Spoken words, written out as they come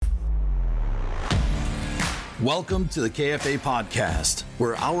Welcome to the KFA podcast,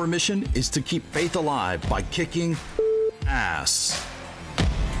 where our mission is to keep faith alive by kicking ass.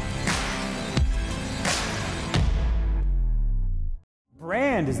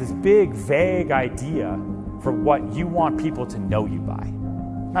 Brand is this big, vague idea for what you want people to know you by.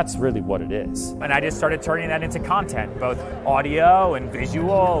 That's really what it is. And I just started turning that into content, both audio and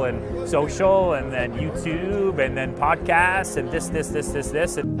visual and social and then YouTube and then podcasts and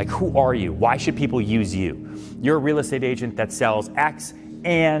this. And like, who are you? Why should people use you? You're a real estate agent that sells X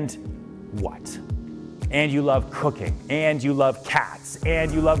and what? And you love cooking, and you love cats,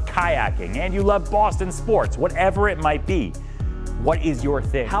 and you love kayaking, and you love Boston sports, whatever it might be. What is your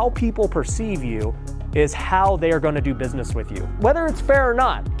thing? How people perceive you is how they are going to do business with you, whether it's fair or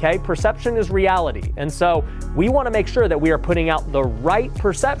not, okay? Perception is reality. And so we want to make sure that we are putting out the right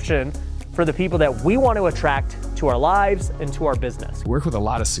perception for the people that we want to attract to our lives and to our business. I work with a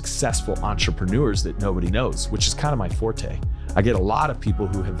lot of successful entrepreneurs that nobody knows, which is kind of my forte. I get a lot of people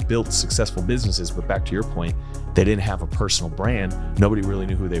who have built successful businesses, but back to your point, they didn't have a personal brand. Nobody really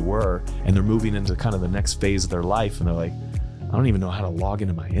knew who they were, and they're moving into kind of the next phase of their life, and they're like, I don't even know how to log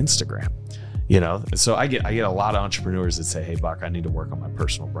into my Instagram. You know, so I get a lot of entrepreneurs that say, hey, Buck, I need to work on my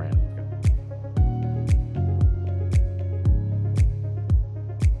personal brand.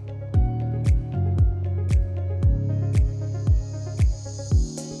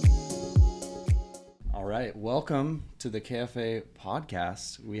 All right, welcome to the KFA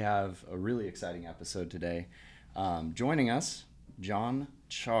podcast. We have a really exciting episode today. Joining us, John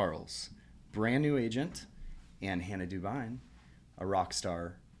Charles, brand new agent, and Hannah Dubine, a rock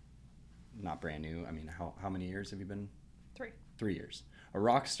star. Not brand new. I mean, how many years have you been? 3 years. A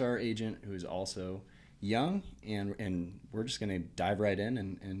rock star agent who is also young, and we're just going to dive right in.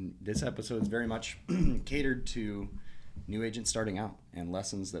 And this episode is very much catered to new agents starting out and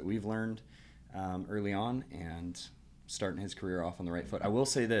lessons that we've learned early on and starting his career off on the right foot. I will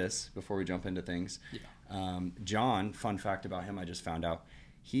say this before we jump into things. Yeah. John, fun fact about him, I just found out,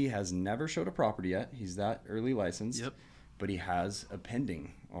 he has never showed a property yet. He's that early licensed. Yep. But he has a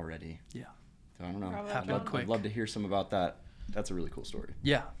pending already. Yeah. So I don't know. I'd love to hear some about that. That's a really cool story.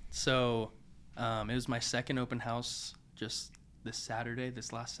 Yeah. So it was my second open house just this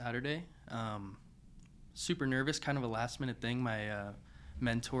last Saturday. Super nervous, kind of a last minute thing. My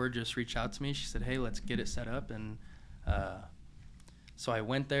mentor just reached out to me. She said, hey, let's get it set up. And so I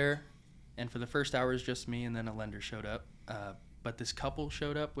went there, and for the first hour it was just me, and then a lender showed up. But this couple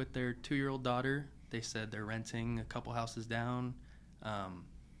showed up with their 2-year-old daughter. They said they're renting a couple houses down,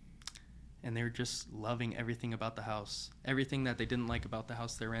 and they were just loving everything about the house. Everything that they didn't like about the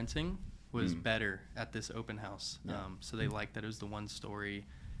house they're renting was better at this open house. Yeah. So they liked that it was the one story.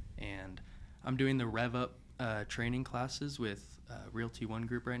 And I'm doing the Rev Up training classes with Realty One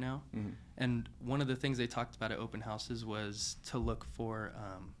Group right now. Mm-hmm. And one of the things they talked about at open houses was to look for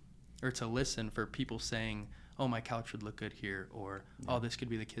or to listen for people saying, oh, my couch would look good here, or oh, this could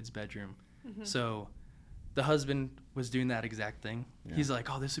be the kid's bedroom. Mm-hmm. So the husband was doing that exact thing. Yeah. He's like,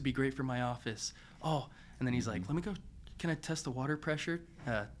 oh, this would be great for my office. Oh, and then he's like, let me go. Can I test the water pressure?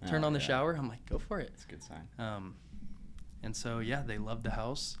 Turn on the shower? I'm like, go for it. That's a good sign. And so, yeah, they loved the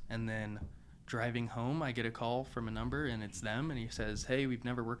house. And then driving home, I get a call from a number, and it's them. And he says, hey, we've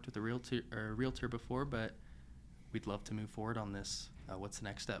never worked with a realtor before, but we'd love to move forward on this. What's the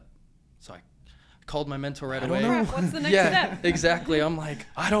next step? So I called my mentor right away. What's the next step? Exactly. I'm like,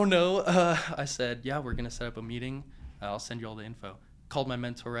 I don't know. I said, yeah, we're going to set up a meeting. I'll send you all the info. Called my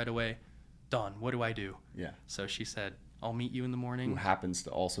mentor right away. Dawn, what do I do? Yeah. So she said, I'll meet you in the morning. Who happens to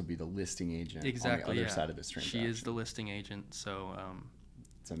also be the listing agent on the other side of this transaction. She is the listing agent. So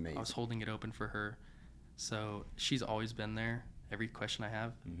it's amazing. I was holding it open for her. So she's always been there. Every question I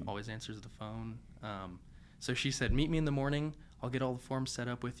have, always answers the phone. So she said, meet me in the morning. I'll get all the forms set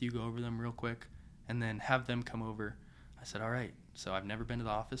up with you, go over them real quick, and then have them come over. I said, all right. So I've never been to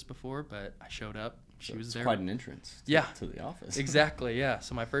the office before, but I showed up. She was there. Quite an entrance to the office. Exactly, yeah.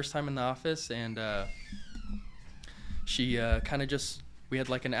 So my first time in the office, and she kind of just, we had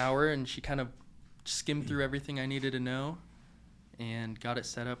like an hour, and she kind of skimmed through everything I needed to know and got it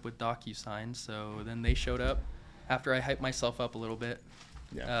set up with DocuSign. So then they showed up after I hyped myself up a little bit,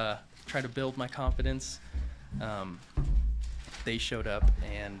 try to build my confidence. They showed up,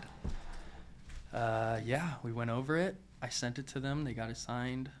 and we went over it. I sent it to them. They got it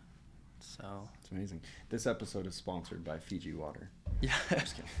signed. So it's amazing. This episode is sponsored by Fiji Water. Yeah.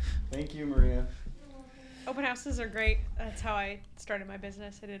 Just kidding. Thank you, Maria. Open houses are great. That's how I started my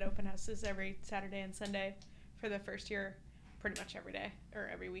business. I did open houses every Saturday and Sunday for the first year, pretty much every day or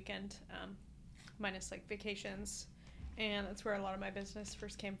every weekend, minus like vacations. And that's where a lot of my business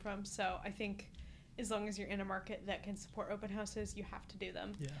first came from. So I think as long as you're in a market that can support open houses, you have to do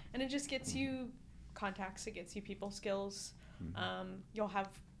them. Yeah. And it just gets you contacts, it gets you people skills. You'll have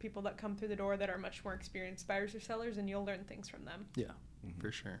people that come through the door that are much more experienced buyers or sellers, and you'll learn things from them. Yeah,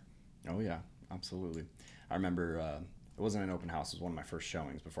 for sure. Oh yeah, absolutely. I remember it wasn't an open house. It was one of my first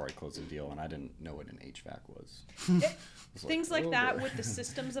showings before I closed the deal, and I didn't know what an HVAC was. Things like that with the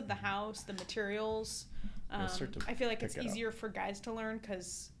systems of the house, the materials. I feel like it's easier for guys to learn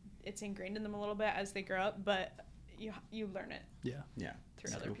because it's ingrained in them a little bit as they grow up, but you learn it. Yeah.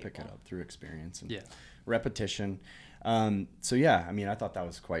 Through other You'll people. pick it up through experience and Yeah. repetition. So yeah, I mean, I thought that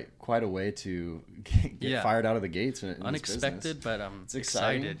was quite a way to get fired out of the gates. In Unexpected, this but I'm it's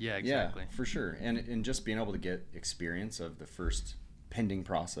exciting. excited. Yeah, exactly. Yeah, for sure. And just being able to get experience of the first pending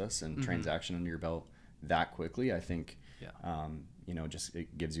process and transaction under your belt that quickly, I think, just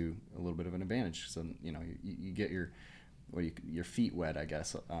it gives you a little bit of an advantage. So, you get your feet wet, I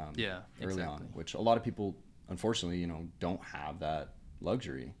guess, early on, which a lot of people, unfortunately, don't have that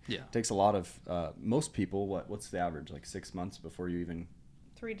luxury. Yeah. It takes a lot of, most people, what's the average, like 6 months before you even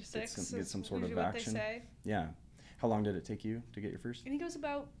 3 to 6 get some sort of usually action? what they say. Yeah. How long did it take you to get your first? I think it was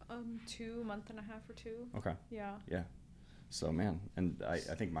about 2 months and a half or 2. Okay. Yeah. Yeah. So, man, and I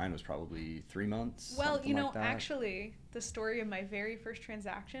think mine was probably 3 months. Well, something like that. actually, the story of my very first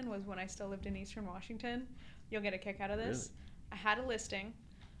transaction was when I still lived in Eastern Washington. You'll get a kick out of this. Really? I had a listing.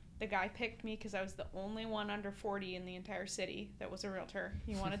 The guy picked me because I was the only one under 40 in the entire city that was a realtor.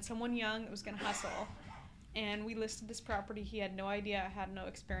 He wanted someone young that was going to hustle. And we listed this property. He had no idea I had no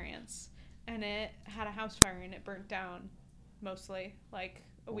experience. And it had a house fire and it burnt down mostly like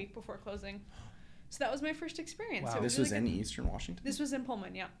a week before closing. So that was my first experience. Wow. So This really was good. in Eastern Washington? This was in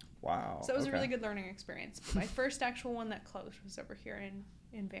Pullman, yeah. Wow. So it was a okay. really good learning experience. But my first actual one that closed was over here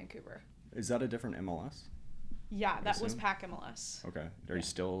in Vancouver. Is that a different MLS? Yeah, that was assume? PAC MLS. Okay. Are you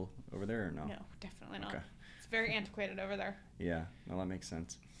still over there or no? No, definitely not. Okay. It's very antiquated over there. Yeah. No, that makes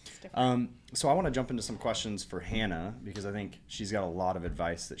sense. It's different. So I want to jump into some questions for Hannah because I think she's got a lot of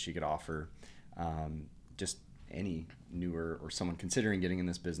advice that she could offer just any newer or someone considering getting in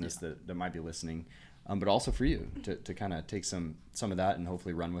this business that might be listening, but also for you to kind of take some of that and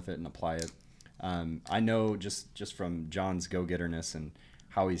hopefully run with it and apply it. I know just from John's go-getterness and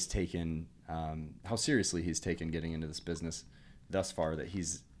how he's taken, how seriously he's taken getting into this business thus far, that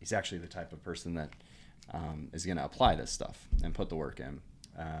he's actually the type of person that is going to apply this stuff and put the work in.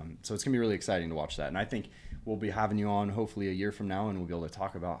 So it's going to be really exciting to watch that. And I think we'll be having you on hopefully a year from now and we'll be able to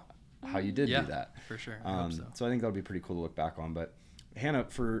talk about how you did do that. For sure. I hope so. So I think that'll be pretty cool to look back on. But Hannah,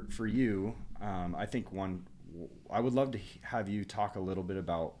 for you, I think I would love to have you talk a little bit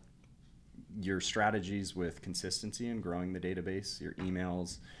about your strategies with consistency and growing the database, your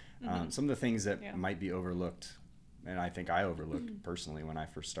emails, some of the things that might be overlooked, and I think I overlooked personally when I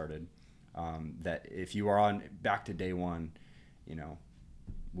first started, that if you are on back to day one,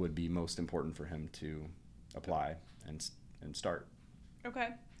 would be most important for him to apply and start. Okay.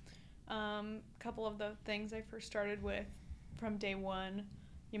 Couple of the things I first started with from day one,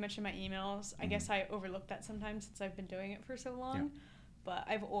 you mentioned my emails. I guess I overlooked that sometimes since I've been doing it for so long, but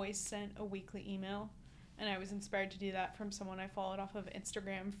I've always sent a weekly email, and I was inspired to do that from someone I followed off of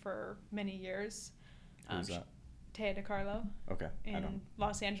Instagram for many years. Who's that? Taya DeCarlo Okay. in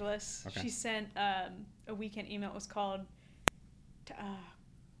Los Angeles. Okay. She sent a weekend email. It was called,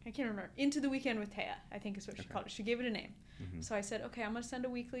 I can't remember, Into the Weekend with Taya, I think is what she called it. She gave it a name. So I said, okay, I'm going to send a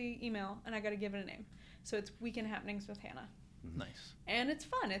weekly email, and I got to give it a name. So it's Weekend Happenings with Hannah. Nice. And it's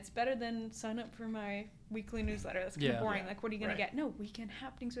fun. It's better than sign up for my weekly newsletter. That's kind of boring. Like, what are you going to get? No, Weekend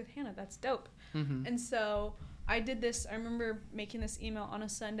Happenings with Hannah. That's dope. And so I did this. I remember making this email on a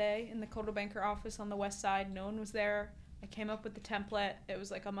Sunday in the Coldwell Banker office on the west side. No one was there. I came up with the template. It was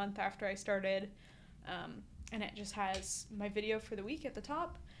like a month after I started. And it just has my video for the week at the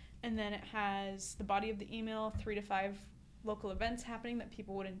top. And then it has the body of the email, 3 to 5 local events happening that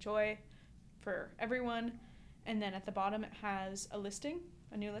people would enjoy for everyone. And then at the bottom, it has a listing,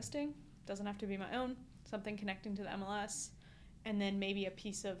 a new listing. Doesn't have to be my own, something connecting to the MLS. And then maybe a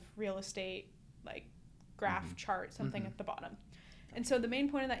piece of real estate, like graph chart, something at the bottom. And so the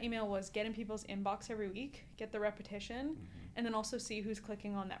main point of that email was get in people's inbox every week, get the repetition, and then also see who's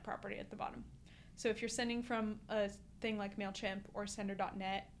clicking on that property at the bottom. So if you're sending from a thing like MailChimp or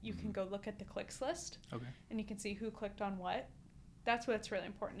Sender.net, you can go look at the clicks list. Okay. And you can see who clicked on what. That's what's really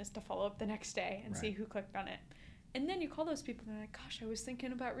important, is to follow up the next day and see who clicked on it. And then you call those people and they're like, gosh, I was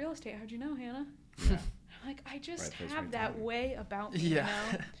thinking about real estate. How'd you know, Hannah? Yeah. I'm like, I just Right place, have right that time. way about me, you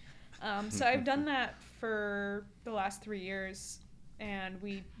know? So I've done that for the last 3 years, and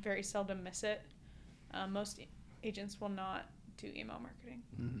we very seldom miss it. Most agents will not do email marketing.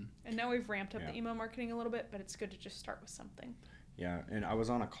 And now we've ramped up the email marketing a little bit, but it's good to just start with something. Yeah, and I was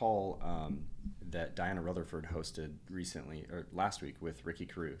on a call that Diana Rutherford hosted recently, or last week, with Ricky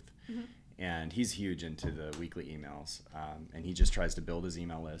Carruth. And he's huge into the weekly emails, and he just tries to build his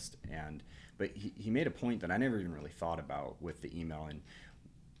email list. But he made a point that I never even really thought about with the email. And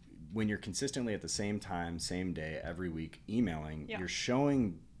when you're consistently at the same time, same day, every week emailing, you're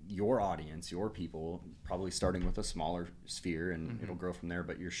showing your audience, your people, probably starting with a smaller sphere, and it'll grow from there,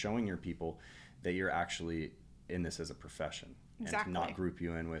 but you're showing your people that you're actually in this as a profession. Exactly. And to not group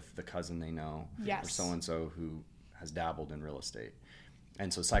you in with the cousin they know or so-and-so who has dabbled in real estate.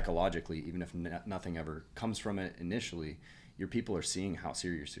 And so psychologically, even if nothing ever comes from it initially, your people are seeing how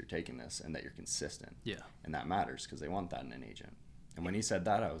serious you're taking this and that you're consistent. Yeah. And that matters because they want that in an agent. And when he said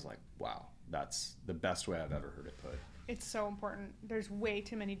that, I was like, wow, that's the best way I've ever heard it put. It's so important. There's way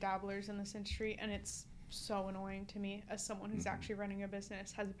too many dabblers in this industry, and it's so annoying to me as someone who's actually running a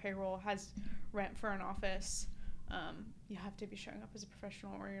business, has a payroll, has rent for an office. You have to be showing up as a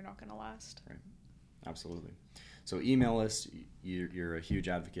professional or you're not going to last. Right. Absolutely. So email list, you're a huge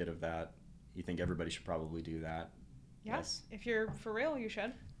advocate of that. You think everybody should probably do that? Yes. If you're for real, you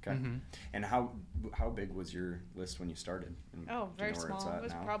should. Okay. And how big was your list when you started? And very small. It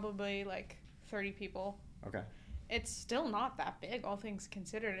was probably like 30 people. Okay. It's still not that big, all things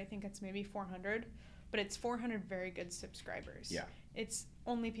considered. I think it's maybe 400, but it's 400 very good subscribers. Yeah. It's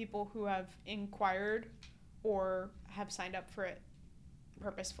only people who have inquired or have signed up for it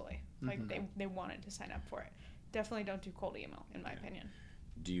purposefully. Like they wanted to sign up for it. Definitely don't do cold email, in my opinion.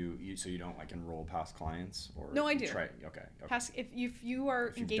 Do you so you don't like enroll past clients or no? I do. Okay. If you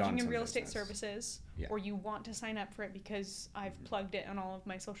are engaging in real estate business services or you want to sign up for it because I've plugged it on all of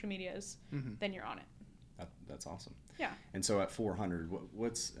my social medias, then you're on it. That's awesome. Yeah. And so at 400,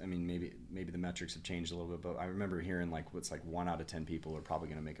 what's I mean maybe the metrics have changed a little bit, but I remember hearing like what's like 1 out of 10 people are probably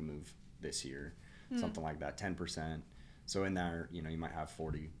going to make a move this year, something like that, 10%. So in there, you might have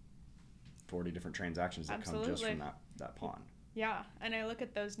 40 different transactions that come just from that pond. Yeah, and I look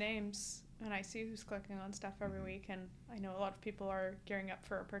at those names and I see who's clicking on stuff every week, and I know a lot of people are gearing up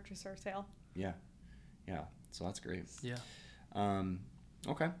for a purchase or sale. Yeah. So that's great. Yeah.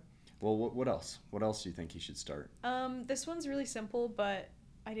 Okay. Well, what else? What else do you think you should start? This one's really simple, but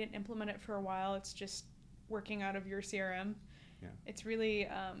I didn't implement it for a while. It's just working out of your CRM. Yeah. It's really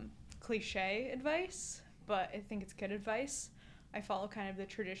cliche advice, but I think it's good advice. I follow kind of the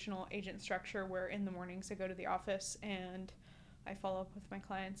traditional agent structure where in the mornings I go to the office and I follow up with my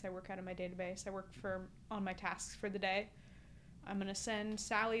clients. I work out of my database. I work on my tasks for the day. I'm going to send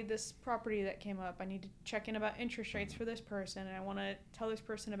Sally this property that came up. I need to check in about interest rates for this person. And I want to tell this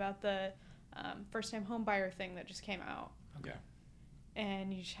person about the first-time home buyer thing that just came out. Okay.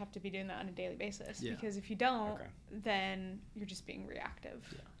 And you just have to be doing that on a daily basis. Yeah. Because if you don't, then you're just being reactive.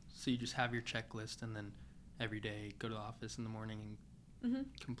 Yeah. So you just have your checklist and then every day go to the office in the morning and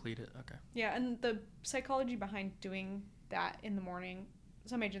complete it. Okay. Yeah, and the psychology behind doing that in the morning,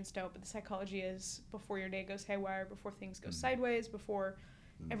 some agents don't, but the psychology is before your day goes haywire, before things go sideways, before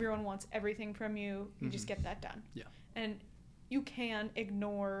everyone wants everything from you, you just get that done. Yeah. And you can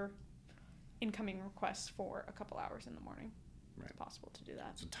ignore incoming requests for a couple hours in the morning. Right. It's possible to do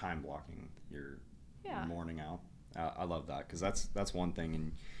that. So time blocking your morning out. I love that because that's one thing,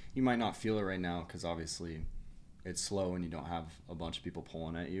 and you might not feel it right now because obviously it's slow and you don't have a bunch of people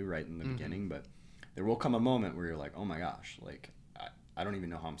pulling at you right in the beginning, but there will come a moment where you're like, oh my gosh, like I don't even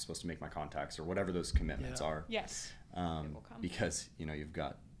know how I'm supposed to make my contacts or whatever those commitments are. Yes. Because you've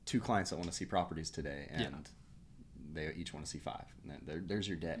got 2 clients that want to see properties today and they each want to see 5, and there's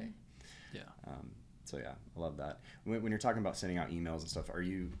your day. Yeah. So yeah, I love that. When you're talking about sending out emails and stuff,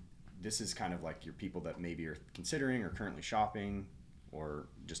 this is kind of like your people that maybe are considering or currently shopping or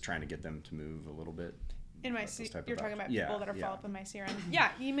just trying to get them to move a little bit? In my you're talking about people that are followed up in my CRM. Yeah,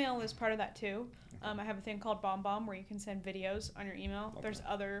 email is part of that too. I have a thing called BombBomb where you can send videos on your email. Okay. There's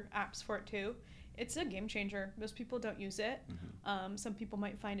other apps for it too. It's a game changer. Most people don't use it. Some people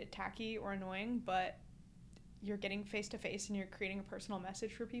might find it tacky or annoying, but you're getting face-to-face and you're creating a personal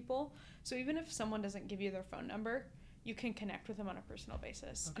message for people. So even if someone doesn't give you their phone number, you can connect with them on a personal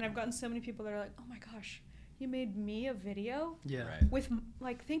basis. Okay. And I've gotten so many people that are like, oh my gosh, you made me a video? Yeah. Right. With,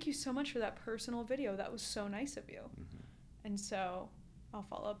 like, thank you so much for that personal video. That was so nice of you. And so I'll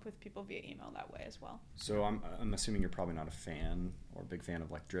follow up with people via email that way as well. So I'm assuming you're probably not a fan or a big fan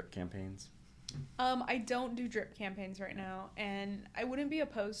of, like, drip campaigns? I don't do drip campaigns right now, and I wouldn't be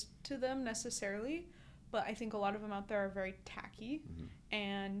opposed to them necessarily, but I think a lot of them out there are very tacky,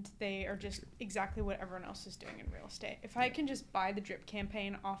 and they are just exactly what everyone else is doing in real estate. If I can just buy the drip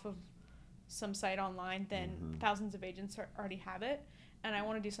campaign off of some site online, then thousands of agents already have it. And I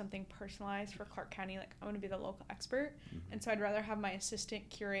want to do something personalized for Clark County. Like, I want to be the local expert. And so I'd rather have my assistant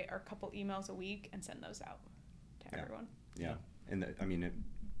curate a couple emails a week and send those out to everyone. Yeah. And I mean, it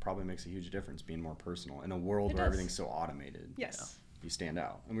probably makes a huge difference being more personal in a world where everything's so automated. Yes. You stand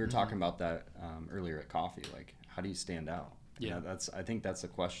out. And we were talking about that earlier at coffee. Like, how do you stand out? Yeah. I think that's a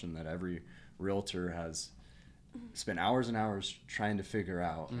question that every realtor has spent hours and hours trying to figure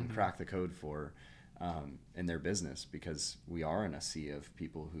out and crack the code for in their business, because we are in a sea of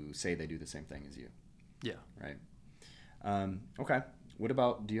people who say they do the same thing as you. Yeah. Right. Okay. What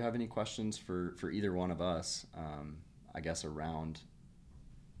about, do you have any questions for either one of us, I guess, around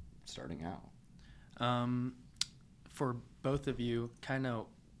starting out? For both of you, kind of,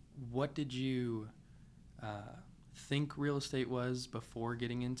 what did you think real estate was before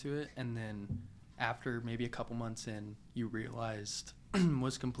getting into it, and then after maybe a couple months in, you realized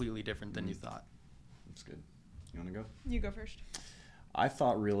was completely different than you thought? That's good. You want to go? You go first. I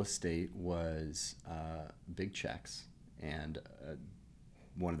thought real estate was big checks and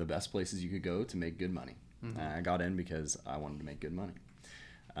one of the best places you could go to make good money. I got in because I wanted to make good money.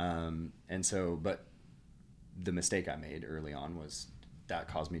 And so, but the mistake I made early on was that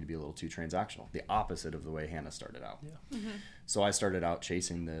caused me to be a little too transactional, the opposite of the way Hannah started out. Yeah. So I started out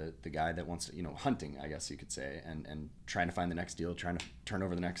chasing the guy that wants to, hunting, I guess you could say, and trying to find the next deal, trying to turn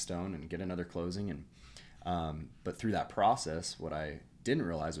over the next stone and get another closing. And but through that process, what I didn't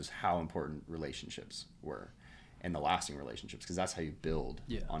realize was how important relationships were, and the lasting relationships, because that's how you build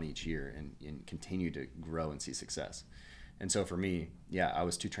on each year and continue to grow and see success. And so for me, I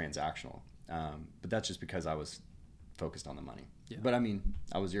was too transactional. But that's just because I was focused on the money. Yeah. But I mean,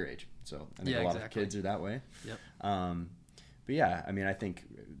 I was your age, so I think a lot of kids are that way. Yep. But yeah, I mean, I think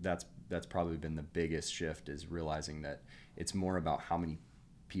that's probably been the biggest shift, is realizing that it's more about how many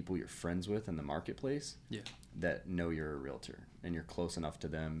people you're friends with in the marketplace that know you're a realtor and you're close enough to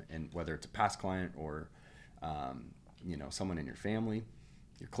them, and whether it's a past client or someone in your family,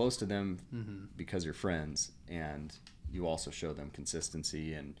 you're close to them because you're friends, and you also show them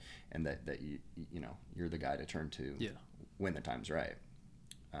consistency and that you're the guy to turn to when the time's right.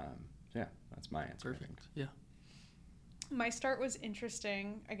 That's my answer. Perfect. Yeah. My start was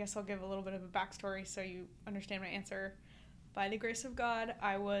interesting. I guess I'll give a little bit of a backstory so you understand my answer. By the grace of God,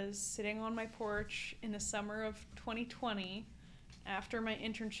 I was sitting on my porch in the summer of 2020 after my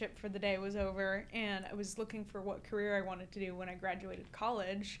internship for the day was over, and I was looking for what career I wanted to do when I graduated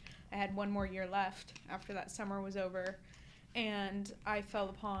college. I had one more year left after that summer was over, and I fell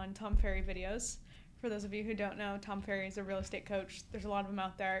upon Tom Ferry videos. For those of you who don't know, Tom Ferry is a real estate coach. There's a lot of them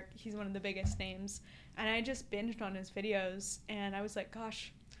out there. He's one of the biggest names. And I just binged on his videos, and I was like,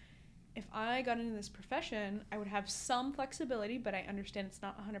 gosh, if I got into this profession, I would have some flexibility, but I understand it's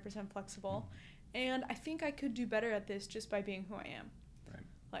not 100% flexible. And I think I could do better at this just by being who I am. Right.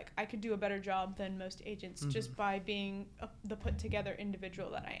 Like, I could do a better job than most agents just by being the put-together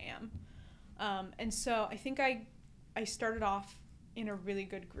individual that I am. And so I think I started off in a really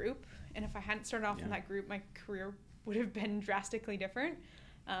good group. And if I hadn't started off in that group, my career would have been drastically different.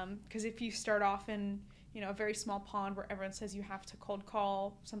 Because if you start off in a very small pond where everyone says you have to cold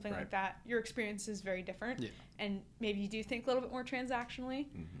call, something like that, your experience is very different. Yeah. And maybe you do think a little bit more transactionally.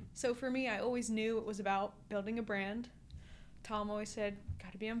 So for me, I always knew it was about building a brand. Tom always said,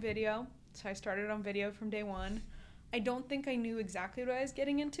 got to be on video. So I started on video from day one. I don't think I knew exactly what I was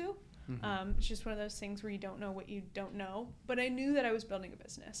getting into. It's just one of those things where you don't know what you don't know. But I knew that I was building a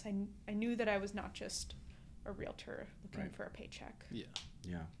business. I knew that I was not just a realtor looking for a paycheck. Yeah.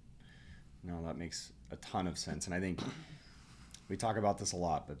 No, that makes a ton of sense. And I think we talk about this a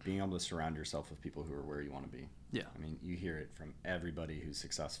lot, but being able to surround yourself with people who are where you want to be. Yeah. I mean, you hear it from everybody who's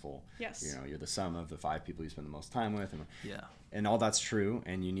successful. Yes. You're the sum of the 5 people you spend the most time with. And all that's true.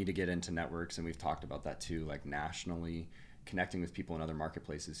 And you need to get into networks. And we've talked about that too, like nationally connecting with people in other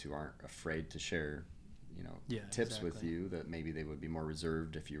marketplaces who aren't afraid to share, tips with you that maybe they would be more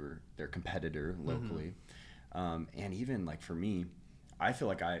reserved if you were their competitor locally. And even like for me, I feel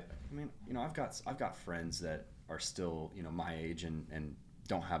like I've got friends that are still, my age and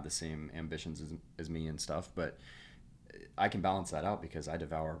don't have the same ambitions as me and stuff, but I can balance that out because I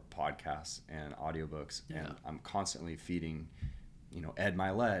devour podcasts and audiobooks, and I'm constantly feeding, Ed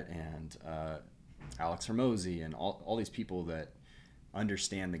Milet and Alex Hormozy and all these people that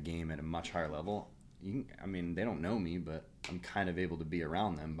understand the game at a much higher level. They don't know me, but I'm kind of able to be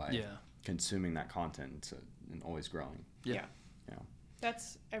around them by consuming that content and always growing. Yeah.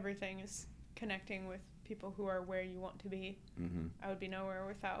 That's everything, is connecting with people who are where you want to be. I would be nowhere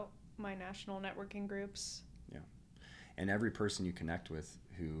without my national networking groups. Yeah. And every person you connect with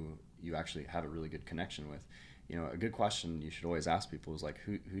who, you actually have a really good connection with. You know, a good question you should always ask people is like,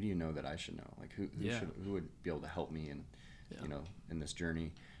 who do you know that I should know? Like, who would be able to help me in, you know, in this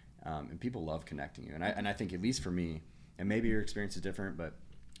journey? And people love connecting you. And I think, at least for me, and maybe your experience is different, but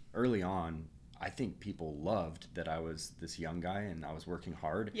early on, I think people loved that I was this young guy and I was working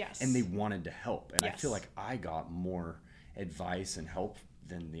hard. Yes. And they wanted to help. And Yes. I feel like I got more advice and help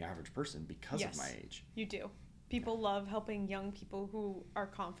than the average person because of my age. You do. People love helping young people who are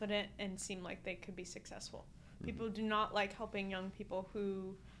confident and seem like they could be successful. People do not like helping young people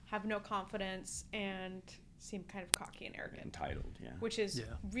who have no confidence and seem kind of cocky and arrogant. Entitled, yeah. Which is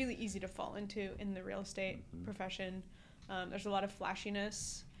really easy to fall into in the real estate profession. There's a lot of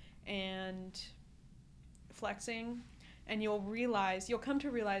flashiness and flexing. And you'll come to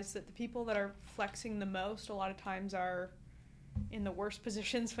realize that the people that are flexing the most a lot of times are in the worst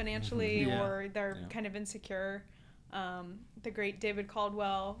positions financially, or they're kind of insecure. The great David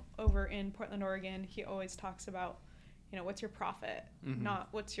Caldwell over in Portland, Oregon, he always talks about, you know, what's your profit, not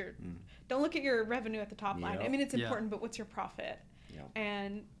what's your, don't look at your revenue at the top line. I mean, it's important, but what's your profit?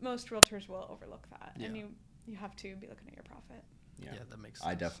 And most realtors will overlook that. And you have to be looking at your profit. Yeah, that makes sense.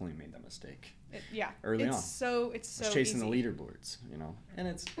 I definitely made that mistake. Early on. It's so chasing easy. the leaderboards, you know,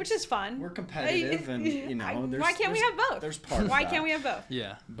 and which is fun. We're competitive, and you know, why can't we have both? There's part. Why can't we have both?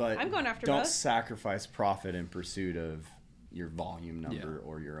 Yeah, but I'm going after don't both. sacrifice profit in pursuit of your volume number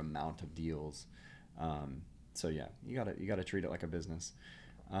or your amount of deals. So yeah, you gotta treat it like a business.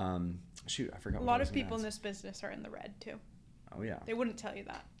 Shoot, I forgot. A lot of people in this business are in the red too. Oh yeah. They wouldn't tell you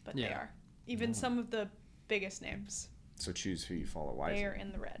that, but they are. Even some of the biggest names. So choose who you follow wisely. They are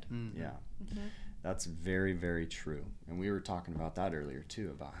in the red. Yeah. That's very, very true. And we were talking about that earlier too,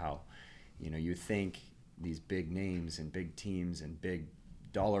 about how, you know, you think these big names and big teams and big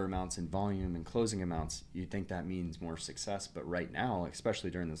dollar amounts and volume and closing amounts, you think that means more success. But right now, especially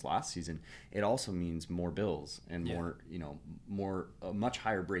during this last season, it also means more bills and more, you know, a much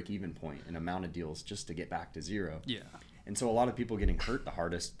higher break-even point and amount of deals just to get back to zero. Yeah. And so a lot of people getting hurt the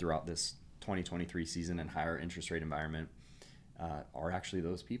hardest throughout this 2023 season and higher interest rate environment are actually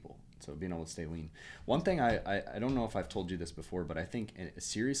those people. So being able to stay lean. One thing I don't know if I've told you this before, but I think a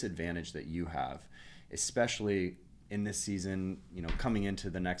serious advantage that you have, especially in this season, you know, coming into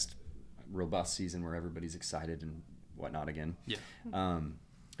the next robust season where everybody's excited and whatnot again,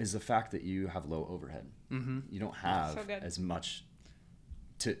 is the fact that you have low overhead. You don't have as much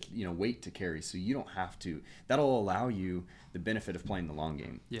to, you know, weight to carry, so you don't have to. That'll allow you the benefit of playing the long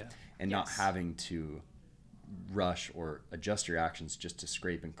game, and not having to rush or adjust your actions just to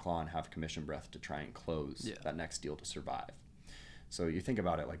scrape and claw and have commission breath to try and close that next deal to survive. So you think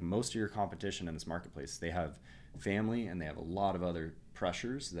about it, like most of your competition in this marketplace, they have family and they have a lot of other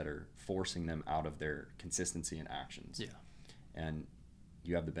pressures that are forcing them out of their consistency and actions. And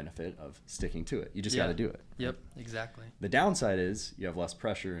you have the benefit of sticking to it. You just got to do it. Yep, exactly. The downside is you have less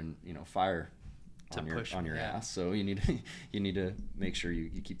pressure and, you know, fire on your ass. So you need to make sure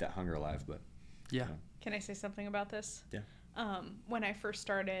you keep that hunger alive. But yeah. Can I say something about this? Yeah. When I first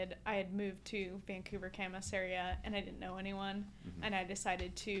started, I had moved to Vancouver, Camas area, and I didn't know anyone. And I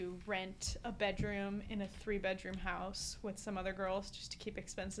decided to rent a bedroom in a 3-bedroom house with some other girls just to keep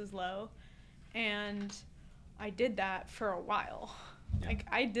expenses low. And I did that for a while. Like,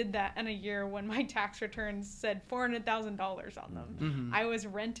 I did that in a year when my tax returns said $400,000 on them. I was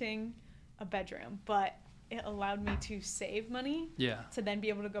renting a bedroom, but it allowed me to save money to then be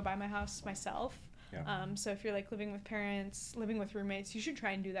able to go buy my house myself. So if you're like living with parents, living with roommates, you should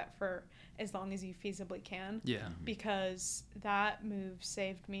try and do that for as long as you feasibly can. Because that move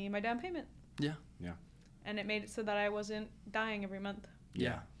saved me my down payment. And it made it so that I wasn't dying every month.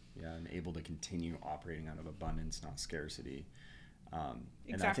 And able to continue operating out of abundance, not scarcity.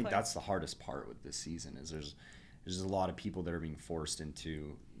 And I think that's the hardest part with this season is there's a lot of people that are being forced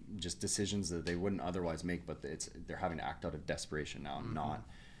into just decisions that they wouldn't otherwise make, but they're having to act out of desperation now, not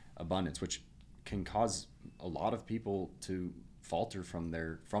abundance, which can cause a lot of people to falter from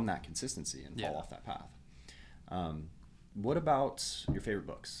that consistency and fall off that path. What about your favorite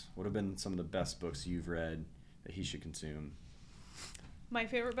books? What have been some of the best books you've read that he should consume? My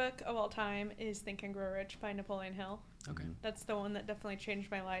favorite book of all time is Think and Grow Rich by Napoleon Hill. Okay. That's the one that definitely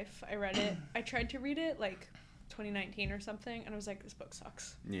changed my life. I read it. I tried to read it like 2019 or something, and I was like, this book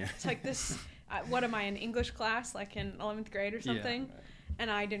sucks. It's like this, what am I, in English class, like in 11th grade or something?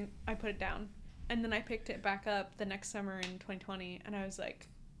 And I put it down. And then I picked it back up the next summer in 2020, and I was like,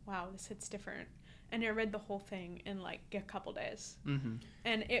 wow, this hits different. And I read the whole thing in like a couple days.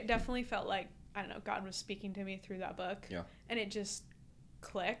 And it definitely felt like, I don't know, God was speaking to me through that book. And it just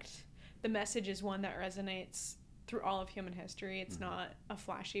clicked. The message is one that resonates through all of human history. It's not a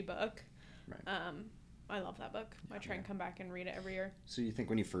flashy book. Right. I love that book. I try and come back and read it every year. So you think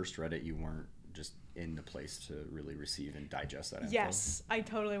when you first read it, you weren't just in the place to really receive and digest that info? Yes, I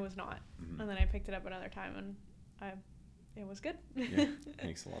totally was not. And then I picked it up another time, and it was good. Yeah,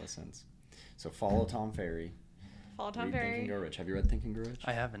 makes a lot of sense. So follow Tom Ferry. Follow Tom Read Ferry. Think and Grow Rich. Have you read Think and Grow Rich?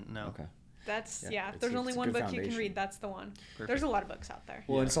 I haven't, no. Okay. That's, Yeah, if there's only it's a one good book you can foundation. read, that's the one. Perfect. There's a lot of books out there.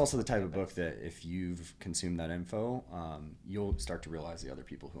 Well, and it's also the type of book that if you've consumed that info, you'll start to realize the other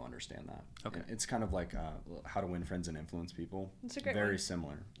people who understand that. Okay. And it's kind of like How to Win Friends and Influence People. It's a great Very one.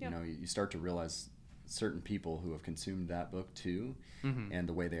 similar. Yeah. You know, you start to realize certain people who have consumed that book too, and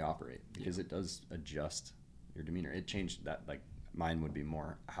the way they operate, because it does adjust your demeanor. It changed that. Like mine would be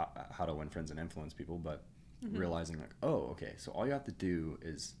more how to win friends and influence people, but realizing like, oh, okay, so all you have to do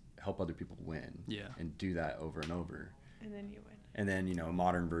is help other people win, and do that over and over, And then you win. and then, you know, a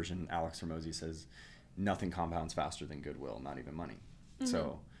modern version, Alex Hormozy says, nothing compounds faster than goodwill, not even money.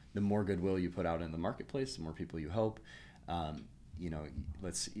 So the more goodwill you put out in the marketplace, the more people you help. You know,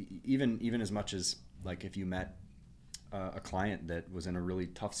 even as much as like if you met a client that was in a really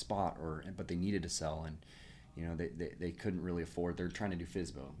tough spot, but they needed to sell, and you know they couldn't really afford. They're trying to do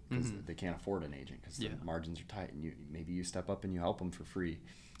FSBO because they can't afford an agent because the margins are tight, and maybe you step up and you help them for free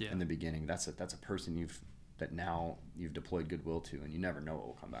in the beginning. That's a person that now you've deployed goodwill to, and you never know what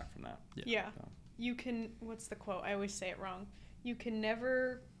will come back from that. Yeah. You can, what's the quote? I always say it wrong. You can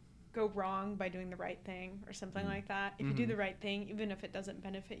never go wrong by doing the right thing or something like that. If you do the right thing, even if it doesn't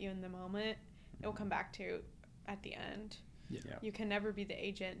benefit you in the moment, it will come back to you at the end. Yeah. You can never be the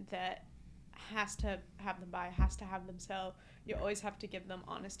agent that has to have them buy, has to have them sell. You always have to give them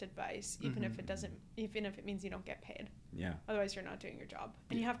honest advice, even if it means you don't get paid. Yeah. Otherwise, you're not doing your job.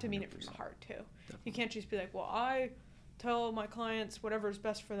 And you have to mean it from the heart, too. You can't just be like, well, I tell my clients whatever's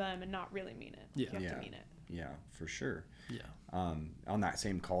best for them and not really mean it. You have to mean it. Yeah, for sure. Yeah. On that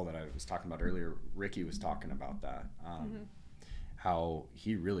same call that I was talking about earlier, Ricky was talking about that. How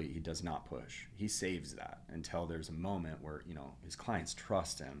he does not push. He saves that until there's a moment where, you know, his clients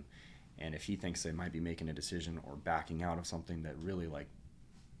trust him. And if he thinks they might be making a decision or backing out of something that really, like,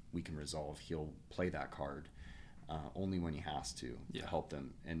 we can resolve, he'll play that card only when he has to help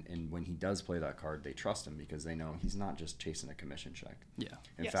them. And when he does play that card, they trust him because they know he's not just chasing a commission check. Yeah.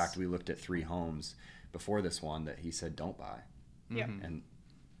 In fact, we looked at 3 homes before this one that he said don't buy. Yeah. And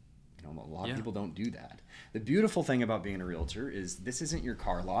you know, a lot of people don't do that. The beautiful thing about being a realtor is this isn't your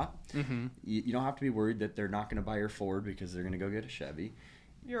car lot. You don't have to be worried that they're not going to buy your Ford because they're going to go get a Chevy.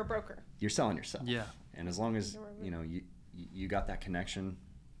 You're a broker. You're selling yourself. Yeah. And as long as, you know, you got that connection,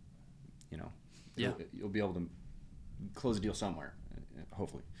 you know, you'll be able to close a deal somewhere,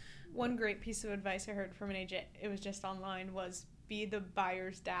 hopefully. One great piece of advice I heard from an agent, it was just online, was be the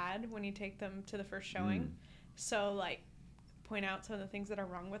buyer's dad when you take them to the first showing. So, like, point out some of the things that are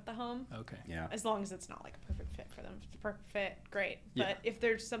wrong with the home. Okay. Yeah. As long as it's not, like, a perfect fit for them. If it's a perfect fit, great. But if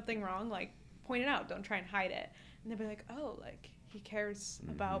there's something wrong, like, point it out. Don't try and hide it. And they'll be like, oh, like, he cares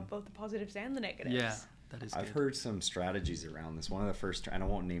about both the positives and the negatives. Yeah. That is I've good. heard some strategies around this. One of the first, and I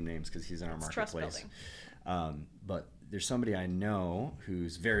won't name names because he's in our Trust marketplace. building. But there's somebody I know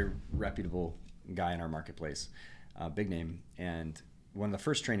who's very reputable guy in our marketplace, big name. And one of the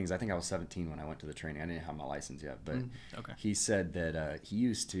first trainings, I think I was 17 when I went to the training. I didn't have my license yet, but he said that he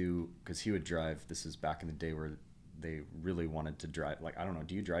used to, because he would drive, this is back in the day where they really wanted to drive. Like, I don't know,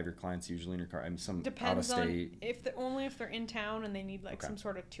 do you drive your clients usually in your car? I'm some Depends out of state. on only if they're in town and they need like some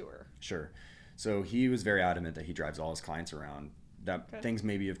sort of tour. Sure. So he was very adamant that he drives all his clients around. That things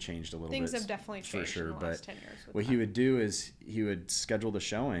maybe have changed a little bit. Things have definitely changed for sure. in the last 10 years. What he would do is he would schedule the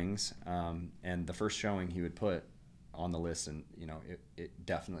showings, and the first showing he would put on the list, and you know it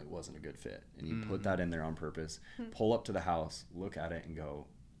definitely wasn't a good fit, and he put that in there on purpose. Pull up to the house, look at it, and go,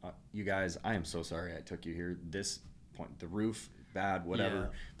 "You guys, I am so sorry I took you here. This point, the roof, bad,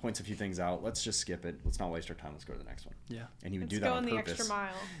 whatever. Points a few things out. Let's just skip it. Let's not waste our time. Let's go to the next one." Yeah. And he would Let's do that go on the purpose extra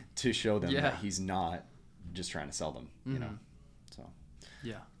mile to show them that he's not just trying to sell them. You know, so.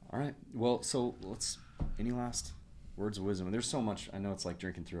 Yeah. All right. Well, so let's. Any last words of wisdom? There's so much. I know it's like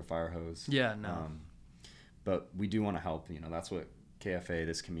drinking through a fire hose. Yeah. No. But we do want to help. You know, that's what KFA,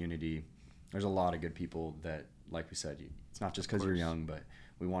 this community. There's a lot of good people that, like we said, it's not just because you're young, but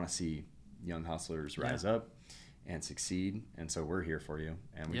we want to see young hustlers rise up and succeed. And so we're here for you,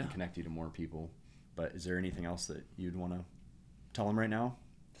 and we can connect you to more people. But is there anything else that you'd want to tell them right now?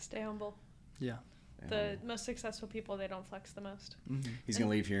 Stay humble. Yeah. The most successful people, they don't flex the most. He's going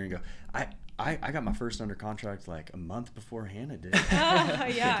to leave here and go, I got my first under contract like a month before Hannah did.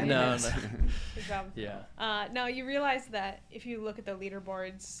 Yeah. No. Good job. Yeah. Now, you realize that if you look at the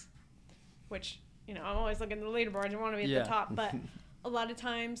leaderboards, which, I'm always looking at the leaderboards. I want to be at the top. But a lot of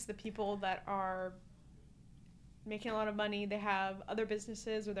times the people that are making a lot of money, they have other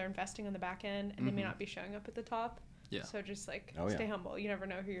businesses or they're investing on the back end, and they may not be showing up at the top. Yeah. So just stay humble. You never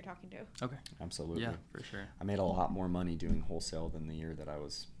know who you're talking to. Okay. Absolutely. Yeah, for sure. I made a lot more money doing wholesale than the year that I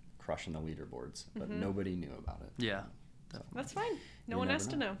was crushing the leaderboards, but nobody knew about it. Yeah. So that's fine. No one has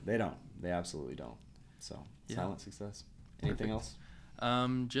to know. They don't. They absolutely don't. So silent success. Anything else?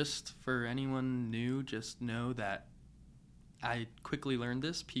 Just for anyone new, just know that I quickly learned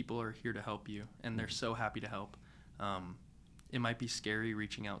this. People are here to help you, and they're so happy to help. It might be scary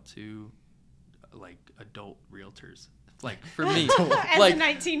reaching out to adult realtors. For me, as a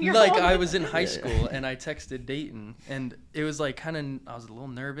 19-year-old. I was in high school and I texted Dayton, and it was I was a little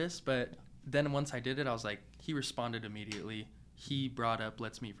nervous, but then once I did it, I was he responded immediately. He brought up,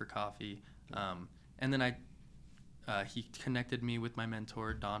 let's meet for coffee. And then he connected me with my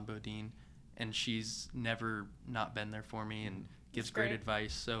mentor, Dawn Bodine, and she's never not been there for me and gives great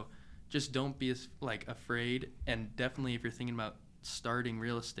advice. So just don't be afraid, and definitely if you're thinking about starting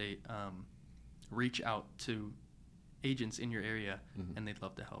real estate, reach out to agents in your area, and they'd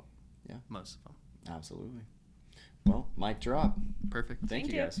love to help. Yeah, most of them. Absolutely. Well, mic drop. Perfect. Thank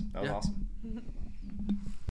you guys. That was awesome.